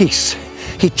and of peace.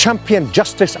 He championed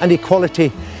justice and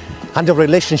equality and a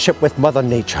relationship with Mother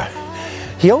Nature.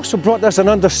 He also brought us an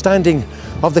understanding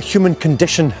of the human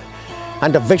condition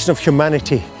and a vision of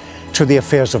humanity through the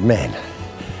affairs of men.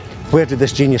 Where did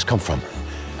this genius come from?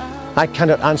 I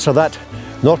cannot answer that,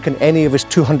 nor can any of his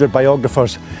 200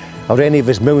 biographers or any of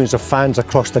his millions of fans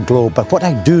across the globe. But what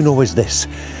I do know is this: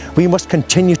 we must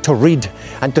continue to read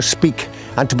and to speak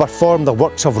and to perform the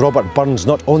works of Robert Burns,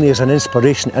 not only as an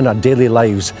inspiration in our daily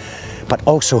lives, but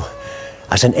also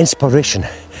as an inspiration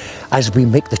as we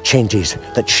make the changes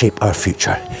that shape our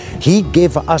future. He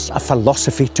gave us a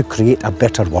philosophy to create a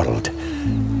better world,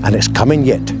 and it's coming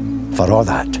yet for all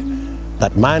that.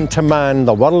 That man to man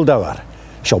the world o'er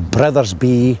shall brothers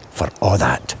be for all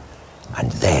that.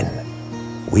 And then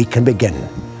we can begin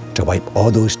to wipe all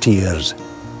those tears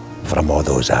from all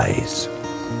those eyes.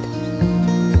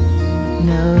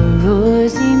 Now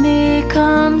Rosie May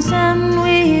comes and